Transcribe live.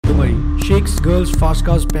Shakes, girls, fast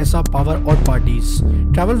cars, पैसा, power और parties.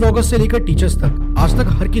 Travel vloggers से लेकर टीचर्स तक आज तक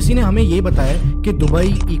हर किसी ने हमें ये बताया कि दुबई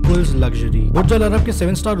इक्वल्स लग्जरी। बुर्ज अल अरब के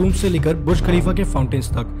 7 स्टार रूम से लेकर बुर्ज खलीफा के फाउंटेन्स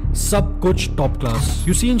तक सब कुछ top class.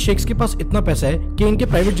 You see in sheikhs के पास इतना पैसा है कि इनके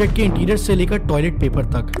प्राइवेट जेट के इंटीरियर से लेकर टॉयलेट पेपर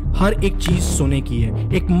तक हर एक चीज सोने की है।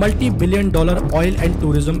 एक $multi-billion oil and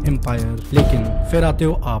tourism empire. लेकिन फिर आते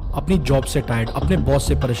हो आप, अपनी जॉब से टायर्ड, अपने बॉस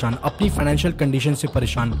से परेशान, अपनी फाइनेंशियल कंडीशन से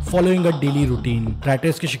परेशान, following a daily routine, rat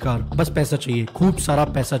race के शिकार। बस पैसा चाहिए, खूब सारा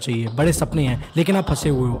पैसा चाहिए, बड़े सपने हैं, लेकिन आप फंसे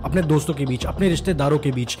हुए हो अपने दोस्तों के बीच, अपने रिश्तेदारों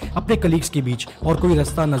के बीच, अपने कलीग्स के बीच, और कोई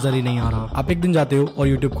रास्ता नजर ही नहीं आ रहा। आप एक दिन जाते हो और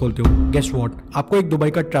यूट्यूब खोलते हो, गेस व्हाट, आपको एक दुबई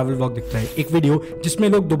का ट्रैवल व्लॉग दिखता है। एक वीडियो जिसमें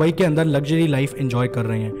लोग दुबई के अंदर लग्जरी लाइफ एंजॉय कर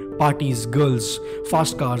रहे हैं, पार्टीज, गर्ल्स,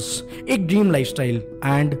 फास्ट कार्स, एक dream lifestyle,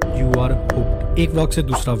 and you are hooked. एक व्लॉग से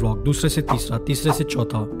दूसरा व्लॉग, दूसरे से तीसरा, तीसरे से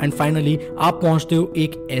चौथा, एंड फाइनली आप पहुंचते हो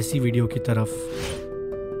एक ऐसी वीडियो की तरफ।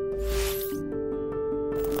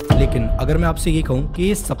 लेकिन अगर मैं आपसे ये कहूं कि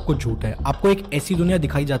ये सब कुछ झूठ है, आपको एक ऐसी दुनिया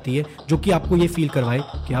दिखाई जाती है जो कि आपको ये फील करवाए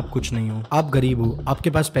कि आप कुछ नहीं हो, आप गरीब हो, आपके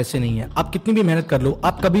पास पैसे नहीं है, आप कितनी भी मेहनत कर लो,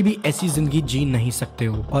 आप कभी भी ऐसी जिंदगी जी नहीं सकते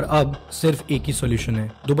हो। और अब सिर्फ एक ही सॉल्यूशन है,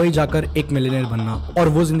 दुबई जाकर एक मिलियनेयर बनना और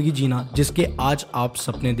वो जिंदगी जीना जिसके आज आप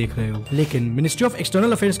सपने देख रहे हो। लेकिन मिनिस्ट्री ऑफ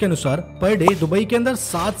एक्सटर्नल अफेयर्स के अनुसार पर डे दुबई के अंदर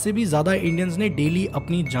 7 से भी ज्यादा इंडियंस ने डेली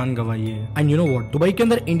अपनी जान गंवाई है। And you know what, Dubai के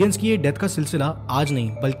अंदर इंडियंस की ये डेथ का सिलसिला आज नहीं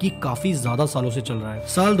बल्कि काफी ज्यादा सालों से चल रहा है।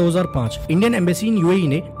 साल 2005 इंडियन एम्बेसी इन यूएई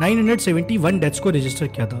ने 971 डेथ्स को रजिस्टर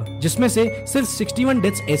किया था, जिसमें से सिर्फ 61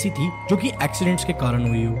 डेथ्स ऐसी थी जो कि एक्सीडेंट्स के कारण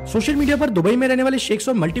हुई हो। सोशल मीडिया पर दुबई में रहने वाले शेख्स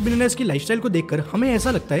और मल्टीबिलियनर्स की लाइफस्टाइल को देखकर हमें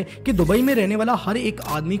ऐसा लगता है कि दुबई में रहने वाला हर एक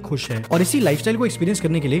आदमी खुश है, और इसी लाइफस्टाइल को एक्सपीरियंस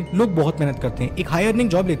करने के लिए लोग बहुत मेहनत करते हैं, एक हाई अर्निंग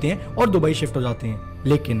जॉब लेते हैं और दुबई शिफ्ट हो जाते हैं।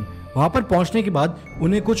 लेकिन वहां पर पहुंचने के बाद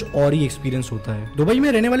उन्हें कुछ और ही एक्सपीरियंस होता है। दुबई में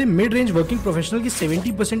रहने वाले मिड रेंज वर्किंग प्रोफेशनल की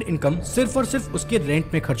 70% इनकम सिर्फ और सिर्फ उसके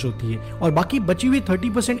रेंट में खर्च होती है, और बाकी बची हुई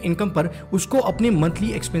 30% इनकम पर उसको अपने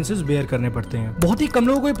मंथली एक्सपेंसेस बेयर करने पड़ते हैं। बहुत ही कम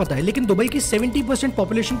लोगों को ये पता है, लेकिन दुबई की 70%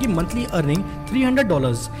 पॉपुलेशन की मंथली अर्निंग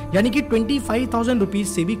 $300 यानी कि 25,000 रुपीज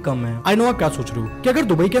से भी कम है। आई नो आप क्या सोच रहे हो कि अगर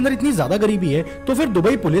दुबई के अंदर इतनी ज्यादा गरीबी है तो फिर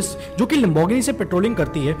दुबई पुलिस जो कि लंबोर्गिनी से पेट्रोलिंग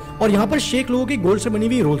करती है और यहाँ पर शेख लोगों की गोल्ड से बनी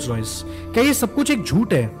हुई रोल्स रॉयस, क्या ये सब कुछ एक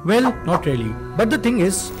झूठ है? Not really. But the thing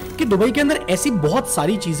is कि दुबई के अंदर ऐसी बहुत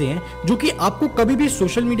सारी चीजें हैं जो कि आपको कभी भी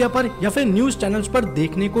सोशल मीडिया पर या फिर न्यूज चैनल्स पर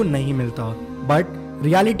देखने को नहीं मिलता, बट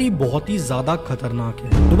रियलिटी बहुत ही ज्यादा खतरनाक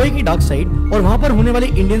है। दुबई की डार्क साइड और वहां पर होने वाले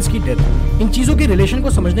इंडियंस की डेथ, इन चीजों के रिलेशन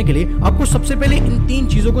को समझने के लिए आपको सबसे पहले इन 3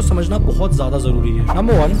 चीजों को समझना बहुत ज्यादा जरूरी है।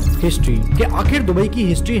 नंबर 1, हिस्ट्री, कि आखिर दुबई की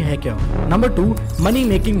हिस्ट्री है क्या। नंबर 2, मनी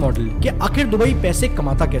मेकिंग मॉडल, कि आखिर दुबई पैसे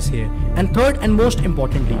कमाता कैसे है। And third and most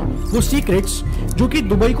importantly, वो सीक्रेट्स जो कि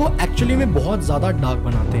दुबई को एक्चुअली में बहुत ज्यादा डार्क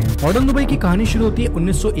बनाते हैं। मॉडर्न दुबई की कहानी शुरू होती है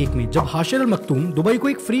 1901 में, जब हाशिर अल मखतूम दुबई को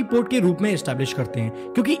एक फ्री पोर्ट के रूप में एस्टैब्लिश करते हैं,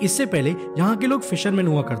 क्योंकि इससे पहले यहाँ के लोग फिशरमैन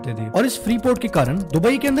हुआ करते थे, और इस फ्री पोर्ट के कारण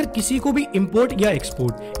दुबई के अंदर किसी को भी इंपोर्ट या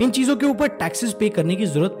एक्सपोर्ट इन चीजों के ऊपर टैक्सेस पे करने की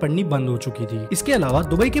जरूरत पड़नी बंद हो चुकी थी। इसके अलावा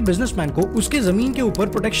दुबई के बिजनेसमैन को उसके जमीन के ऊपर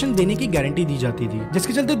प्रोटेक्शन देने की गारंटी दी जाती थी,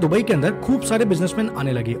 जिसके चलते दुबई के अंदर खूब सारे बिजनेसमैन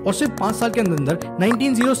आने लगे, और सिर्फ 5 साल के अंदर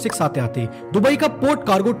 1906 आते दुबई का पोर्ट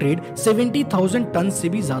कार्गो ट्रेड 70,000 टन से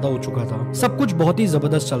भी ज्यादा हो चुका था। सब कुछ बहुत ही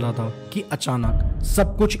जबरदस्त चल रहा था कि अचानक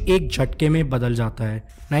सब कुछ एक झटके में बदल जाता है।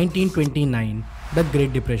 1929 द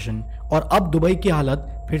ग्रेट डिप्रेशन, और अब दुबई की हालत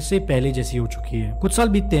फिर से पहले जैसी हो चुकी है। कुछ साल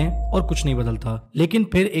बीतते हैं और कुछ नहीं बदलता, लेकिन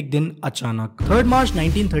फिर एक दिन अचानक 3 मार्च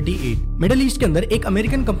 1938 मिडिल ईस्ट के अंदर एक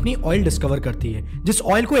अमेरिकन कंपनी ऑयल डिस्कवर करती है, जिस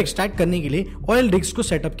ऑयल को एक्सट्रैक्ट करने के लिए ऑयल रिग्स को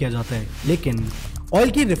सेटअप किया जाता है। लेकिन ऑयल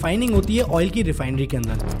की रिफाइनिंग होती है ऑयल की रिफाइनरी के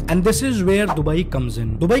अंदर, and this is where Dubai comes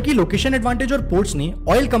in. Dubai की लोकेशन एडवांटेज और पोर्ट्स ने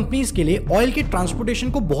ऑयल कंपनीज के लिए ऑयल के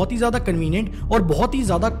ट्रांसपोर्टेशन को बहुत ही ज्यादा कन्वीनियंट और बहुत ही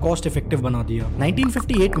ज्यादा कॉस्ट इफेक्टिव बना दिया।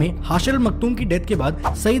 1958 में हाशिर अल मखतूम की डेथ के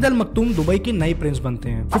बाद सईद अल मखतूम दुबई के नए प्रिंस बनते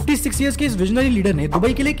हैं। 56 इयर्स के इस विजनरी लीडर ने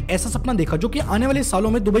दुबई के लिए एक ऐसा सपना देखा जो कि आने वाले सालों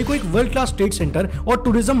में दुबई को एक वर्ल्ड क्लास ट्रेड सेंटर और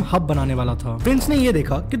टूरिज्म हब बनाने वाला था। प्रिंस ने यह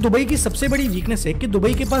देखा कि दुबई की सबसे बड़ी वीकनेस है कि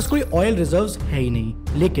दुबई के पास कोई ऑयल रिजर्व्स है ही नहीं,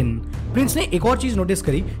 लेकिन प्रिंस ने एक और चीज नोटिस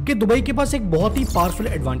करी कि दुबई के पास एक बहुत ही पावरफुल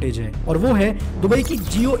एडवांटेज है, और वो है दुबई की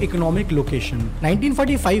जियो इकोनॉमिक लोकेशन।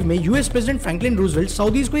 1945 में US president Franklin Roosevelt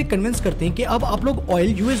Saudis को कन्विंस करते हैं कि अब आप लोग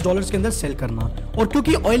ऑयल यूएस डॉलर्स के अंदर सेल करना, और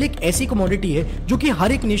क्योंकि ऑयल एक ऐसी कमोडिटी है जो कि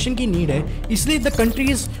हर एक नेशन की नीड है, इसलिए the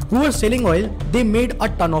countries who were selling oil they made a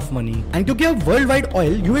ton of money. And क्योंकि अब world wide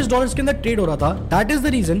oil US dollars के अंदर ट्रेड हो रहा था, दैट इज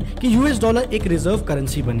द रीजन कि यूएस डॉलर एक रिजर्व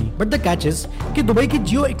करेंसी बनी। बट द कैच इज कि दुबई की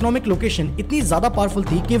जियो इकोनॉमिक लोकेशन इतनी ज्यादा पावरफुल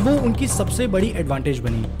थी कि वो उनकी सबसे बड़ी एडवांटेज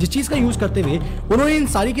बनी, जिस चीज का यूज करते हुए उन्होंने इन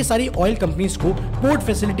सारी की सारी ऑयल कंपनीज को पोर्ट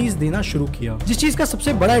फैसिलिटीज देना शुरू किया। जिस चीज का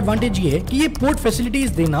सबसे बड़ा एडवांटेज ये है कि ये पोर्ट फैसिलिटीज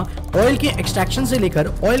देना ऑयल के एक्सट्रैक्शन से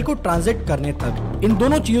लेकर ऑयल को ट्रांजिट करने तक इन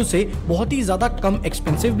दोनों चीजों से बहुत ही ज्यादा कम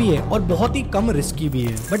एक्सपेंसिव भी है और बहुत ही कम रिस्की भी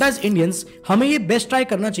है। बट एज इंडियंस हमें ये बेस्ट ट्राई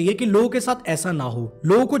करना चाहिए कि लोगों के साथ ऐसा ना हो,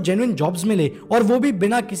 लोगों को जेन्युइन जॉब्स मिले और वो भी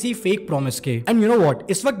बिना किसी फेक प्रॉमिस के। एंड यू नो व्हाट,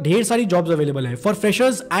 इस वक्त ढेर सारी जॉब्स अवेलेबल है for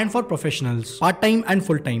freshers and for professionals, part time and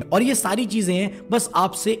full time, और ये सारी चीजें हैं बस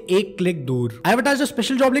आपसे एक क्लिक दूर। आई attach a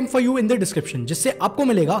special job link for you in the description, जिससे आपको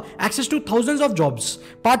मिलेगा access two thousands of jobs,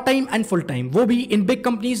 part time and full time, वो भी in big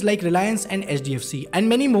companies like Reliance and HDFC and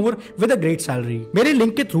many more with a great salary. मेरे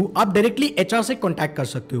link के through आप directly HR से contact कर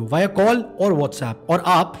सकते हो वाया कॉल और व्हाट्सएप, और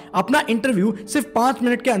आप अपना इंटरव्यू सिर्फ 5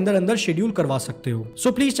 मिनट के अंदर अंदर शेड्यूल करवा सकते हो।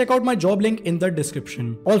 So please check out my job link in the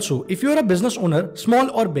description. Also if you are a business owner, small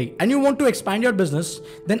और big, and you want to expand your business,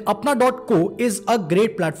 then अपना.co is a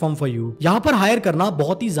great platform for you. यहाँ पर higher करना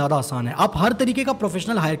बहुत ही ज्यादा आसान है। आप हर तरीके का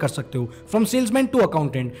प्रोफेशनल हायर कर सकते हो, from salesman to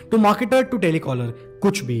accountant to marketer to telecaller,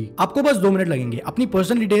 कुछ भी। आपको बस 2 मिनट लगेंगे। अपनी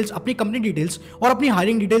पर्सनल डिटेल्स, अपनी कंपनी डिटेल्स और अपनी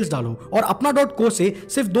हायरिंग डिटेल्स डालो और अपना.co से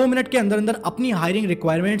सिर्फ 2 मिनट के अंदर अंदर अपनी हायरिंग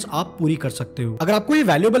रिक्वायरमेंट्स आप पूरी कर सकते हो। अगर आपको ये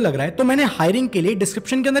वैल्यूएबल लग रहा है तो मैंने हायरिंग के लिए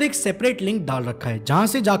डिस्क्रिप्शन के अंदर एक सेपरेट लिंक डाल रखा है, जहां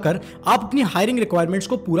से जाकर आप अपनी हायरिंग रिक्वायरमेंट्स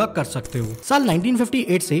को पूरा कर सकते हो। साल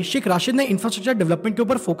 1958 से शेख राशिद ने इंफ्रास्ट्रक्चर डेवलपमेंट के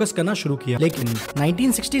ऊपर फोकस करना शुरू किया, लेकिन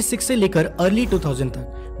 1966 से लेकर अर्ली 2000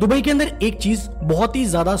 तक दुबई के अंदर एक चीज बहुत ही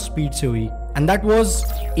ज्यादा स्पीड से हुई, एंड दैट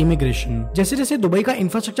वाज इमिग्रेशन। जैसे जैसे दुबई का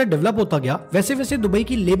इंफ्रास्ट्रक्चर डेवलप होता गया, वैसे वैसे दुबई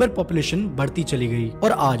की लेबर पॉपुलेशन बढ़ती चली गई,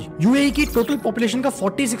 और आज यूएई की टोटल पॉपुलेशन का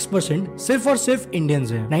 46% सिर्फ और सिर्फ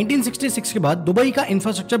इंडियंस है। 1966 के बाद दुबई का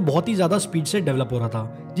इंफ्रास्ट्रक्चर बहुत ही ज्यादा स्पीड से डेवलप हो रहा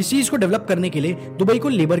था। जिस चीज को डेवलप करने के लिए दुबई को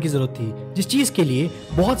लेबर की जरूरत थी, जिस चीज के लिए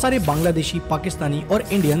बहुत सारे बांग्लादेशी, पाकिस्तानी और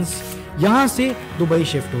इंडियंस यहाँ से दुबई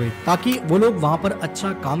शिफ्ट हुए ताकि वो लोग वहां पर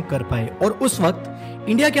अच्छा काम कर पाए। और उस वक्त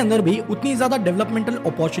इंडिया के अंदर भी उतनी ज्यादा डेवलपमेंटल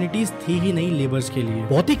अपॉर्चुनिटीज थी ही नहीं लेबर्स के लिए।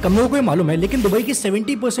 बहुत ही कम लोगों को मालूम है, लेकिन दुबई की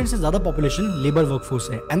 70% से ज्यादा पॉपुलेशन लेबर वर्कफोर्स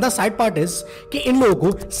है। And the sad part is कि इन लोगों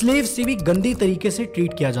को स्लेव से भी गंदी तरीके से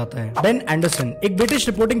ट्रीट किया जाता है। बेन एंडरसन, एक ब्रिटिश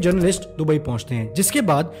रिपोर्टिंग जर्नलिस्ट, दुबई पहुंचते हैं, जिसके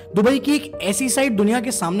बाद दुबई की एक ऐसी साइड दुनिया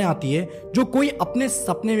के सामने आती है जो कोई अपने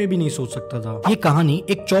सपने में भी नहीं सोच सकता था। ये कहानी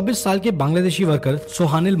एक 24 साल के बांग्लादेशी वर्कर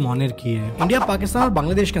सोहानिल मोनेर की है। इंडिया, पाकिस्तान और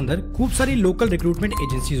बांग्लादेश के अंदर खूब सारी लोकल रिक्रूटमेंट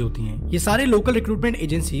एजेंसीज होती हैं। ये सारे लोकल रिक्रूटमेंट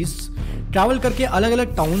एजेंसीज ट्रैवल करके अलग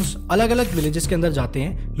अलग टाउन्स, अलग अलग विलेजेस के अंदर जाते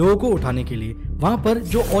हैं लोगों को उठाने के लिए। वहां पर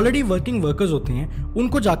जो ऑलरेडी वर्किंग वर्कर्स होते हैं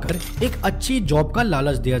उनको जाकर एक अच्छी जॉब का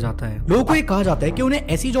लालच दिया जाता है। लोगों को ये कहा जाता है कि उन्हें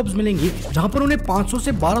ऐसी जॉब्स मिलेंगी जहां पर उन्हें 500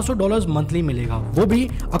 से $1200 मंथली मिलेगा, वो भी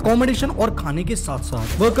अकोमोडेशन और खाने के साथ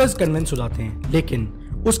साथ। वर्कर्स कन्विंस हो जाते हैं, लेकिन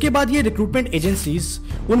उसके बाद ये रिक्रूटमेंट एजेंसीज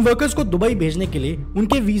उन वर्कर्स को दुबई भेजने के लिए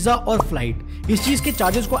उनके वीजा और फ्लाइट, इस चीज के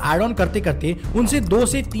चार्जेस को ऐड ऑन करते करते उनसे $2,000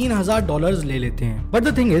 से $3,000 ले लेते हैं। बट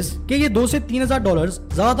द थिंग इज कि ये $2,000 से $3,000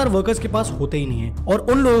 ज्यादातर वर्कर्स के पास होते ही नहीं है, और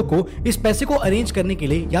उन लोगों को इस पैसे को अरेंज करने के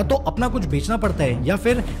लिए या तो अपना कुछ बेचना पड़ता है या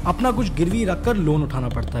फिर अपना कुछ गिरवी रखकर लोन उठाना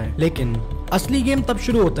पड़ता है। लेकिन असली गेम तब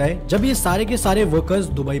शुरू होता है जब ये सारे के सारे वर्कर्स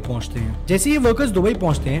दुबई पहुंचते हैं। जैसे ये वर्कर्स दुबई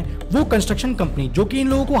पहुंचते हैं, वो कंस्ट्रक्शन कंपनी जो कि इन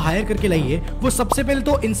लोगों को हायर करके लाई है, वो सबसे पहले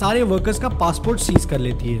तो इन सारे वर्कर्स का पासपोर्ट सीज कर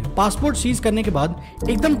लेती है। पासपोर्ट सीज करने के बाद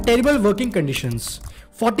एकदम terrible working conditions,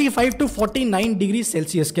 45 to 49 degree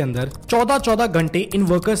Celsius के अंदर 14 घंटे इन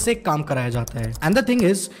वर्कर्स से काम कराया जाता है। एंड द थिंग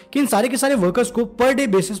इज कि इन सारे के सारे वर्कर्स को पर डे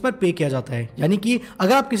बेसिस पर पे किया जाता है, यानी कि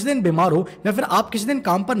अगर आप किसी दिन बीमार हो या फिर आप किसी दिन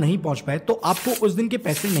काम पर नहीं पहुंच पाए तो आपको उस दिन के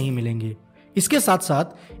पैसे नहीं मिलेंगे। इसके साथ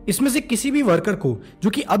साथ इसमें से किसी भी वर्कर को जो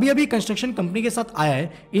कि अभी अभी कंस्ट्रक्शन कंपनी के साथ आया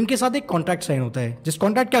है, इनके साथ एक कॉन्ट्रैक्ट साइन होता है, जिस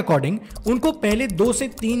कॉन्ट्रैक्ट के अकॉर्डिंग उनको पहले 2 से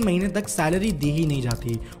 3 महीने तक सैलरी दी ही नहीं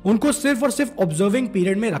जाती। उनको सिर्फ और सिर्फ ऑब्जर्विंग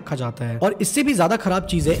पीरियड में रखा जाता है। और इससे भी ज्यादा खराब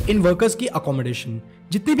चीज है इन वर्कर्स की अकोमोडेशन।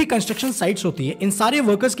 जितनी भी कंस्ट्रक्शन साइट्स होती है, इन सारे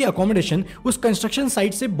वर्कर्स की अकोमोडेशन उस कंस्ट्रक्शन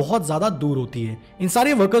साइट से बहुत ज्यादा दूर होती है। इन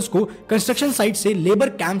सारे वर्कर्स को कंस्ट्रक्शन साइट से लेबर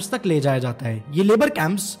कैंप्स तक ले जाया जाता है। ये लेबर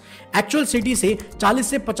कैंप्स एक्चुअल सिटी से 40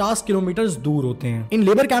 से 50 किलोमीटर दूर होते हैं। इन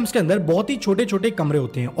लेबर कैंप्स के अंदर बहुत ही छोटे छोटे कमरे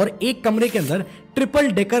होते हैं और एक कमरे के अंदर ट्रिपल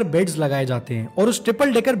डेकर बेड्स लगाए जाते हैं, और उस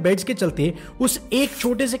ट्रिपल डेकर बेड्स के चलते उस एक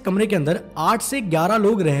छोटे से कमरे के अंदर 8 से 11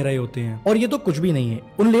 लोग रह रहे होते हैं। और ये तो कुछ भी नहीं है,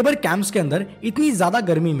 उन लेबर कैंप्स के अंदर इतनी ज्यादा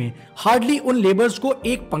गर्मी में हार्डली उन लेबर्स को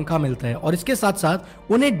एक पंखा मिलता है, और इसके साथ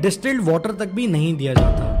साथ उन्हें डिस्टिल्ड वाटर तक भी नहीं दिया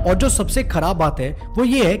जाता। और जो सबसे खराब बात है वो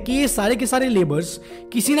ये है कि ये सारे के सारे लेबर्स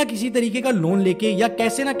किसी ना किसी तरीके का लोन लेके या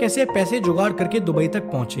कैसे ना कैसे पैसे जुगाड़ करके दुबई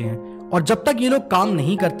तक पहुंचे हैं। और जब तक ये लोग काम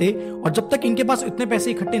नहीं करते और जब तक इनके पास इतने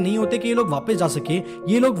पैसे इकट्ठे नहीं होते कि ये लोग वापस जा सके,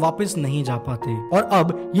 ये लोग वापस नहीं जा पाते। और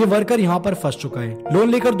अब ये वर्कर यहाँ पर फंस चुका है, लोन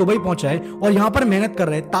लेकर दुबई पहुंचा है और यहाँ पर मेहनत कर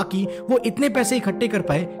रहा है ताकि वो इतने पैसे इकट्ठे कर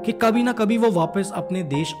पाए कि कभी ना कभी वो वापस अपने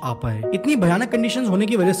देश आ पाए। इतनी भयानक कंडीशंस होने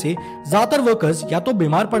की वजह से ज्यादातर वर्कर्स या तो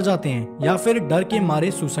बीमार पड़ जाते हैं या फिर डर के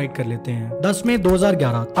मारे सुसाइड कर लेते हैं। 10 मई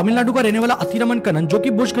 2011 तमिलनाडु का रहने वाला अथिरमन कन्नन, जो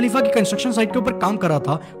कि बुर्ज खलीफा की कंस्ट्रक्शन साइट के ऊपर काम कर रहा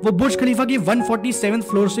था, वो बुर्ज खलीफा की 147th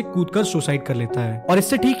फ्लोर से कूदकर वर्कर सुसाइड कर लेता है। और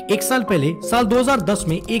इससे ठीक एक साल पहले साल 2010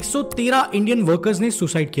 में 113 इंडियन वर्कर्स ने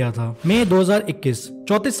सुसाइड किया था। मई 2021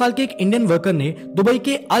 34 साल के एक इंडियन वर्कर ने दुबई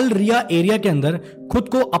के अल रिया एरिया के अंदर खुद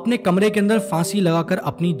को अपने कमरे के अंदर फांसी लगाकर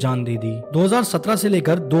अपनी जान दे दी। 2017 से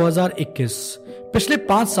लेकर 2021 पिछले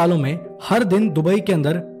 5 सालों में हर दिन दुबई के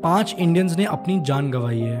अंदर 5 इंडियंस ने अपनी जान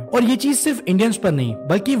गंवाई है। और ये चीज सिर्फ इंडियंस पर नहीं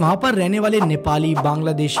बल्कि वहां पर रहने वाले नेपाली,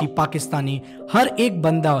 बांग्लादेशी, पाकिस्तानी हर एक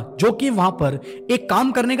बंदा जो कि वहां पर एक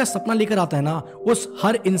काम करने का सपना लेकर आता है ना, उस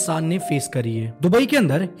हर इंसान ने फेस करी है। दुबई के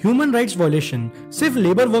अंदर ह्यूमन राइट्स वायलेशन सिर्फ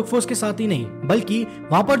लेबर वर्कफोर्स के साथ ही नहीं बल्कि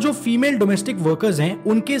वहां पर जो फीमेल डोमेस्टिक वर्कर्स हैं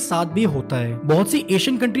उनके साथ भी होता है। बहुत सी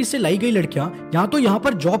एशियन कंट्रीज से लाई गई लड़कियां या तो यहाँ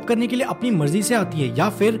पर जॉब करने के लिए अपनी मर्जी से आती है या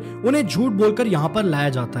फिर उन्हें झूठ बोलकर यहाँ पर लाया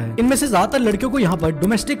जाता है। इनमें से ज्यादातर लड़कियों को यहाँ पर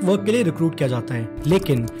डोमेस्टिक वर्क के लिए रिक्रूट किया जाता है,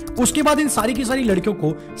 लेकिन उसके बाद इन सारी की सारी लड़कियों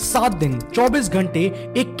को 7 दिन 24 घंटे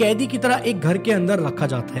एक कैदी की तरह एक घर के अंदर रखा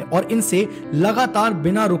जाता है और इनसे लगातार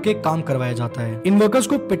बिना रुके काम करवाया जाता है। इन वर्कर्स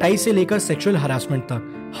को पिटाई से लेकर सेक्सुअल हरासमेंट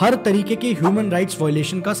तक हर तरीके के ह्यूमन राइट्स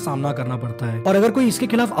वायलेशन का सामना करना पड़ता है। और अगर कोई इसके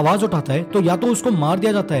खिलाफ आवाज उठाता है तो या तो उसको मार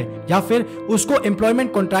दिया जाता है या फिर उसको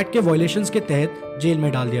एम्प्लॉयमेंट कॉन्ट्रैक्ट के वायलेशंस के तहत जेल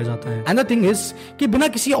में डाल दिया जाता है। एंड द थिंग इज कि बिना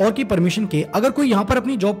किसी और की परमिशन के अगर कोई यहाँ पर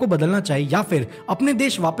अपनी जॉब को बदलना चाहे या फिर अपने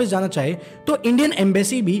देश वापस जाना चाहे तो इंडियन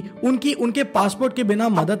एम्बेसी भी उनके पासपोर्ट के बिना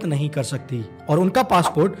मदद नहीं कर सकती। और उनका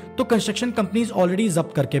पासपोर्ट तो कंस्ट्रक्शन कंपनीज ऑलरेडी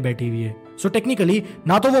जब्त करके बैठी हुई है। सो टेक्निकली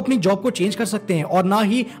ना तो वो अपनी जॉब को चेंज कर सकते हैं और ना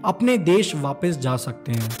ही अपने देश वापस जा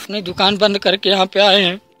सकते हैं। अपनी दुकान बंद करके यहाँ पे आए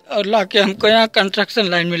हैं और लाके हमको यहाँ कंस्ट्रक्शन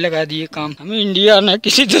लाइन में लगा दिए काम। हमें इंडिया ना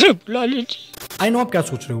किसी तरह बुला लीजिए। आई नो आप क्या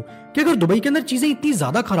सोच रहे हो कि अगर दुबई के अंदर चीजें इतनी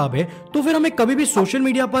ज्यादा खराब है तो फिर हमें कभी भी सोशल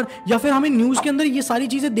मीडिया पर या फिर हमें न्यूज के अंदर ये सारी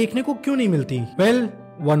चीजें देखने को क्यों नहीं मिलती? Well,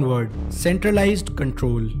 one word, centralised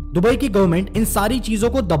control. Dubai की गवर्नमेंट इन सारी चीजों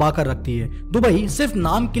को दबा कर रखती है। दुबई सिर्फ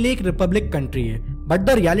नाम के लिए एक रिपब्लिक कंट्री है बट द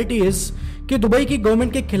रियलिटी इज कि दुबई की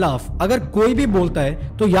गवर्नमेंट के खिलाफ अगर कोई भी बोलता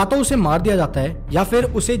है तो या तो उसे मार दिया जाता है या फिर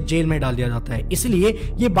उसे जेल में डाल दिया जाता है। इसलिए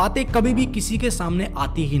ये बातें कभी भी किसी के सामने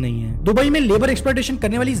आती ही नहीं है। दुबई में लेबर एक्सप्लॉयटेशन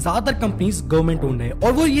करने वाली ज्यादातर कंपनीज गवर्नमेंट ओन्ड है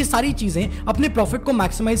और वो ये सारी चीजें अपने प्रॉफिट को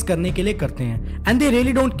मैक्सिमाइज करने के लिए करते हैं and they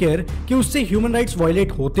really don't care कि उससे ह्यूमन राइट्स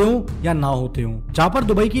वायलेट होते हो या ना होते हो। जहां पर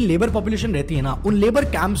दुबई की लेबर पॉपुलेशन रहती है ना, उन लेबर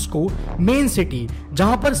कैंप्स को मेन सिटी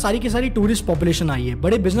जहां पर सारी की सारी टूरिस्ट पॉपुलेशन आई है,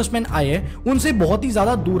 बड़े बिजनेसमैन आए हैं, उनसे बहुत ही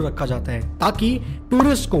ज्यादा दूर रखा जाता है ताकि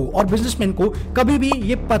टूरिस्ट को और बिजनेसमैन को कभी भी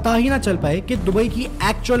ये पता ही ना चल पाए कि दुबई की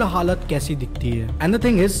एक्चुअल हालत कैसी दिखती है। एंड द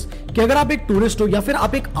थिंग इज कि अगर आप एक टूरिस्ट हो या फिर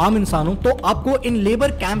आप एक आम इंसान हो तो आपको इन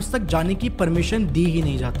लेबर कैंप्स तक जाने की परमिशन दी ही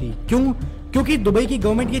नहीं जाती। क्यों? क्योंकि दुबई की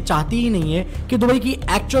गवर्नमेंट ये चाहती ही नहीं है कि दुबई की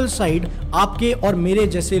एक्चुअल साइड आपके और मेरे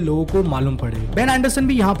जैसे लोगों को मालूम पड़े। बेन एंडरसन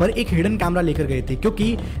भी यहाँ पर एक हिडन कैमरा लेकर गए थे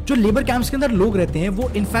क्योंकि जो लेबर कैंप्स के अंदर लोग रहते हैं वो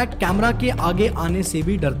इनफैक्ट कैमरा के आगे आने से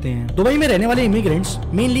भी डरते हैं। दुबई में रहने वाले इमिग्रेंट्स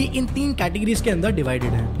मेनली इन 3 कैटेगरीज के अंदर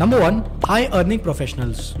डिवाइडेड है। Number 1, high earning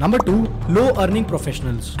professionals, number 2, low earning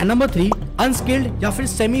professionals and number 3, unskilled या फिर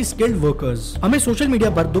सेमी स्किल्ड वर्कर्स। हमें सोशल मीडिया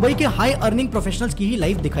पर दुबई के हाई अर्निंग प्रोफेशनल्स की ही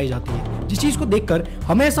लाइफ दिखाई जाती है, जिस चीज को देखकर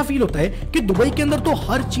हमें ऐसा फील होता है कि दुबई के अंदर तो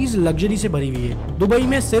हर चीज लग्जरी से भरी हुई है, दुबई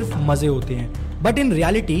में सिर्फ मजे होते हैं। बट इन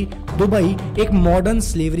रियलिटी दुबई एक मॉडर्न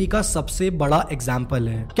स्लेवरी का सबसे बड़ा एग्जाम्पल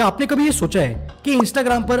है। क्या आपने कभी ये सोचा है कि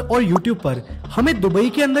इंस्टाग्राम पर और यूट्यूब पर हमें दुबई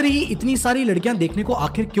के अंदर ही इतनी सारी लड़कियां देखने को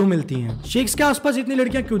आखिर क्यों मिलती हैं? शेख्स के आसपास इतनी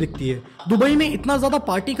लड़कियां क्यों दिखती है? दुबई में इतना ज्यादा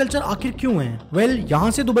पार्टी कल्चर आखिर क्यों है? वेल, यहाँ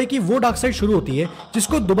से दुबई की वो डार्क साइड शुरू होती है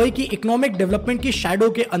जिसको दुबई की इकोनॉमिक डेवलपमेंट की शैडो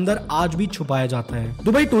के अंदर आज भी छुपाया जाता है।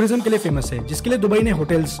 दुबई टूरिज्म के लिए फेमस है, जिसके लिए दुबई ने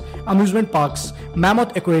hotels, amusement parks,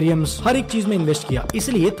 mammoth aquariums, हर एक चीज में इन्वेस्ट किया।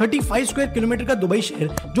 इसलिए 35 स्क्वायर किलोमीटर का दुबई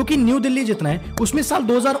शहर, जो कि न्यू दिल्ली जितना है, उसमें साल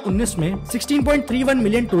 2019 में 16.31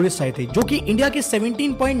 मिलियन टूरिस्ट आए थे, जो कि इंडिया के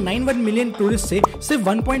 17.91 मिलियन टूरिस्ट से सिर्फ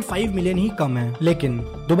 1.5 मिलियन ही कम है। लेकिन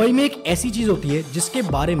दुबई में एक ऐसी चीज होती है जिसके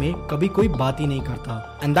बारे में कभी कोई बात ही नहीं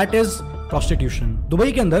करता, and that is prostitution.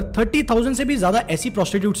 Dubai के अंदर 30,000 से भी ज्यादा ऐसी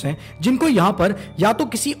प्रोस्टिट्यूट्स हैं जिनको यहाँ पर या तो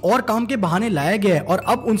किसी और काम के बहाने लाया गया है और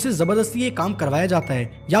अब उनसे जबरदस्ती ये काम करवाया जाता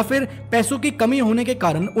है, या फिर पैसों की कमी होने के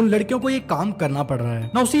कारण उन लड़कियों को ये काम करना पड़ रहा है।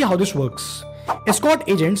 Now see how this works. Escort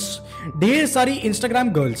agents ढेर सारी इंस्टाग्राम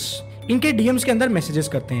गर्ल्स इनके डीएम्स के अंदर मैसेजेस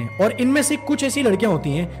करते हैं और इनमें से कुछ ऐसी लड़कियां होती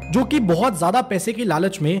हैं जो कि बहुत ज्यादा पैसे की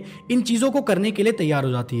लालच में इन चीजों को करने के लिए तैयार हो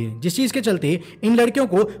जाती है, जिस चीज के चलते इन लड़कियों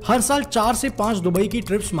को हर साल 4 से 5 दुबई की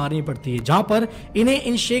ट्रिप्स मारनी पड़ती है, जहां पर इन्हें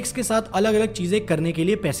इन शेख्स के साथ अलग अलग चीजें करने के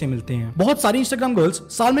लिए पैसे मिलते हैं। बहुत सारी इंस्टाग्राम गर्ल्स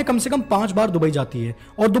साल में कम से कम 5 बार दुबई जाती है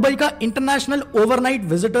और दुबई का इंटरनेशनल ओवरनाइट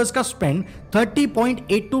विजिटर्स का स्पेंड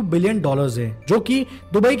 $30.82 बिलियन है, जो कि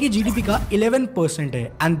दुबई की जीडीपी का 11% है,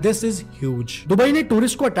 and this is huge. Dubai ने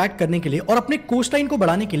टूरिस्ट को अट्रैक्ट करने करने के लिए और अपने कोस्ट लाइन को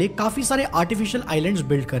बढ़ाने के लिए काफी सारे आर्टिफिशियल आइलैंड्स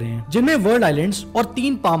बिल्ड करे हैं, जिनमें वर्ल्ड आइलैंड्स और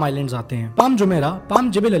 3 पाम आइलैंड्स आते हैं, palm Jumeirah,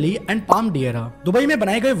 palm Jebel Ali and palm Deira. Dubai में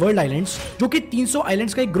बनाए गए वर्ल्ड आइलैंड्स, जो कि 300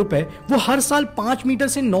 आइलैंड्स का एक ग्रुप है, वो हर साल 5 मीटर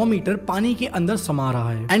से 9 मीटर पानी के अंदर समा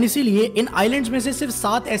रहा है। एंड इसीलिए इन आइलैंड्स में से सिर्फ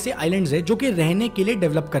 7 ऐसे आइलैंड्स हैं जो कि रहने के लिए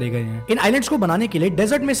डेवलप करे गए हैं। इन आइलैंड्स को बनाने के लिए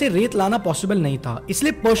डेजर्ट में से रेत लाना पॉसिबल नहीं था,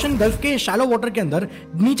 इसलिए पर्शियन गल्फ के शैलो वाटर के अंदर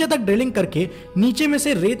नीचे तक ड्रिलिंग करके नीचे में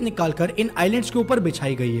से रेत निकालकर इन आइलैंड्स के ऊपर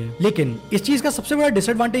बिछाई गई है। लेकिन इस चीज का सबसे बड़ा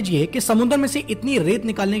डिसएडवांटेज ये है कि समुद्र में से इतनी रेत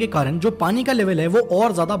निकालने के कारण जो पानी का लेवल है वो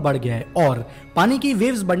और ज्यादा बढ़ गया है, और पानी की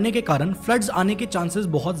वेव्स बढ़ने के कारण फ्लड्स आने के चांसेस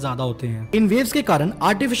बहुत ज्यादा होते हैं। इन वेव्स के कारण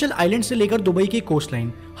आर्टिफिशियल आइलैंड से लेकर दुबई की कोस्ट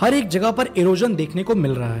लाइन हर एक जगह पर इरोजन देखने को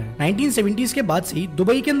मिल रहा है। 1970s के बाद से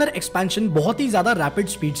दुबई के अंदर एक्सपेंशन बहुत ही ज्यादा रैपिड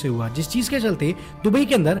स्पीड से हुआ, जिस चीज के चलते दुबई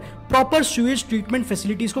के अंदर प्रॉपर सीवेज ट्रीटमेंट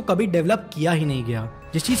फैसिलिटीज को कभी डेवलप किया ही नहीं गया,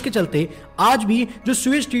 जिस चीज के चलते आज भी जो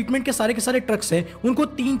सीवेज ट्रीटमेंट के सारे ट्रक्स हैं उनको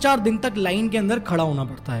 3-4 दिन तक लाइन के अंदर खड़ा होना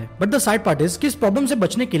पड़ता है। But the side part is कि इस प्रॉब्लम से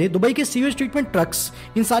बचने के लिए दुबई के सीवेज ट्रीटमेंट ट्रक्स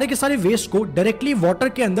इन सारे के सारे वेस्ट को डायरेक्टली वाटर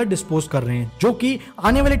के अंदर डिस्पोज कर रहे हैं, जो कि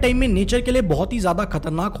आने वाले टाइम में नेचर के लिए बहुत ही ज्यादा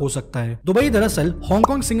खतरनाक हो सकता है। दुबई दरअसल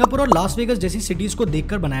हांगकांग, सिंगापुर और लास वेगस जैसी सिटीज को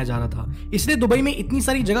देखकर बनाया जा रहा था, इसलिए दुबई में इतनी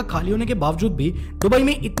सारी जगह खाली होने के बावजूद भी दुबई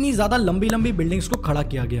में इतनी ज्यादा लंबी लंबी बिल्डिंग्स को खड़ा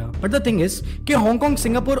किया गया। बट द थिंग इज कि हांगकांग,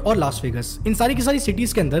 सिंगापुर और लास वेगस इन सारी की सारी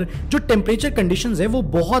सिटीज के अंदर जो टेम्परेचर कंडीशंस है वो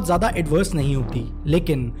बहुत ज्यादा एडवर्स नहीं होती,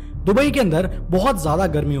 लेकिन दुबई के अंदर बहुत ज्यादा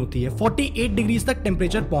गर्मी होती है। 48 डिग्रीज तक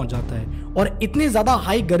टेम्परेचर पहुंच जाता है, और इतने ज्यादा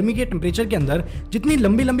हाई गर्मी के टेम्परेचर के अंदर जितनी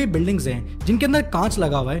लंबी लंबी बिल्डिंग्स हैं जिनके अंदर कांच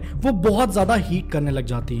लगा हुआ है वो बहुत ज्यादा हीट करने लग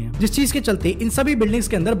जाती हैं, जिस चीज के चलते इन सभी बिल्डिंग्स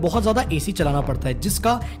के अंदर बहुत ज्यादा एसी चलाना पड़ता है,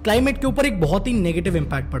 जिसका क्लाइमेट के ऊपर एक बहुत ही नेगेटिव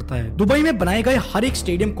इंपैक्ट पड़ता है। दुबई में बनाए गए हर एक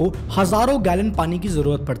स्टेडियम को हजारों गैलन पानी की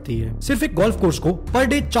जरूरत पड़ती है। सिर्फ एक गोल्फ कोर्स को पर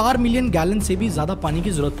डे 4 मिलियन गैलन से भी ज्यादा पानी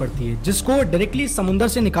की जरूरत पड़ती है, जिसको डायरेक्टली समुद्र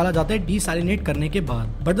से निकाला जाता है डीसैलिनेट करने के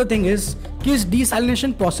बाद। बट द थिंग इज कि इस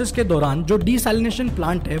डीसैलिनेशन प्रोसेस के दौरान जो डीसैलिनेशन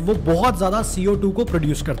प्लांट है वो बहुत ज्यादा CO2 को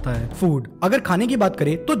प्रोड्यूस करता है। फूड, अगर खाने की बात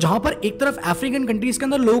करें तो जहां पर एक तरफ अफ्रीकन कंट्रीज के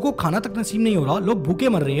अंदर लोगों को खाना तक नसीब नहीं हो रहा, लोग भूखे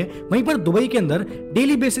मर रहे हैं, वहीं पर दुबई के अंदर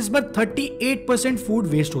डेली बेसिस पर 38% फूड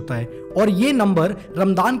वेस्ट होता है, और ये नंबर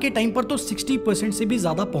रमजान के टाइम पर तो 60% से भी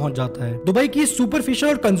ज्यादा पहुंच जाता है। दुबई की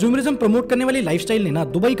सुपरफिशियल और कंज्यूमरिज्म प्रमोट करने वाली लाइफस्टाइल ने ना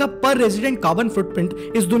दुबई का पर रेजिडेंट कार्बन फुटप्रिंट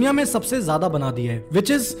इस दुनिया में सबसे ज्यादा बना दिया है,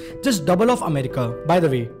 which is just double of America. By the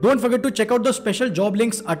way, don't forget to check out the special job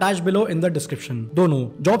links attached below in the description. दोनों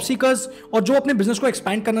जॉब सीकर्स और जो अपने बिजनेस को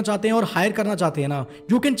एक्सपैंड करना चाहते हैं और हायर करना चाहते हैं ना,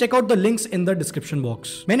 you can check out the links in the description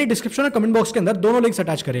box. मैंने डिस्क्रिप्शन और कमेंट बॉक्स के अंदर दोनों लिंक्स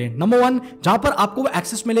अटैच करे हैं। नंबर 1 जहां पर आपको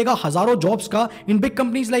एक्सेस मिलेगा हजारों जॉब्स का in big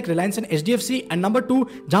companies like Reliance and HDFC, and number 2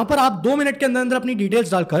 जहां पर आप 2 मिनट के अंदर अपनी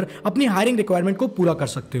डिटेल्स डालकर अपनी हायरिंग रिक्वायरमेंट को पूरा कर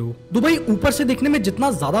सकते हो। दुबई ऊपर से देखने में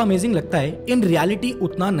जितना ज्यादा अमेजिंग लगता है, इन रियलिटी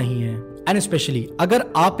उतना नहीं है, एंड स्पेशली अगर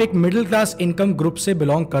आप एक मिडिल क्लास इनकम ग्रुप से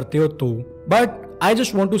बिलोंग करते हो तो। But I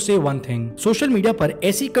just want to say one thing, social media पर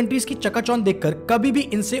ऐसी कंट्रीज की चकाचौंध देखकर कभी भी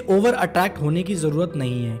इनसे ओवर अट्रैक्ट होने की जरूरत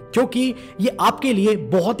नहीं है, क्योंकि ये आपके लिए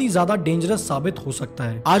बहुत ही ज्यादा डेंजरस साबित हो सकता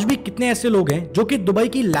है। आज भी कितने ऐसे लोग हैं जो कि दुबई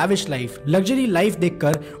की लैविश लाइफ, लग्जरी लाइफ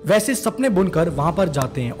देखकर वैसे सपने बुनकर वहां पर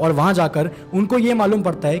जाते हैं, और वहां जाकर उनको ये मालूम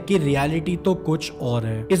पड़ता है कि रियलिटी तो कुछ और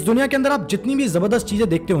है। इस दुनिया के अंदर आप जितनी भी जबरदस्त चीजें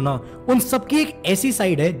देखते हो ना, उन सबकी एक ऐसी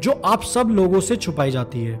साइड है जो आप सब लोगों से छुपाई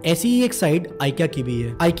जाती है। ऐसी ही एक साइड आइकिया की भी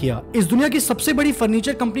है। आइकिया इस दुनिया की सबसे बड़ी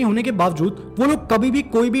फर्नीचर कंपनी होने के बावजूद वो लोग कभी भी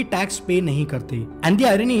कोई भी टैक्स पे नहीं करते, एंड द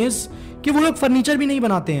आयरनी इज कि वो लोग फर्नीचर भी नहीं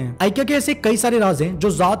बनाते हैं। आइकिया के ऐसे कई सारे राज हैं जो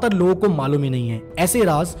ज्यादातर लोगों को मालूम ही नहीं है, ऐसे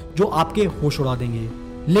राज जो आपके होश उड़ा देंगे।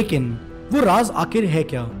 लेकिन वो राज आखिर है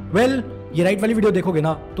क्या? वेल, ये राइट वाली वीडियो देखोगे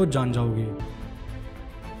ना तो जान जाओगे।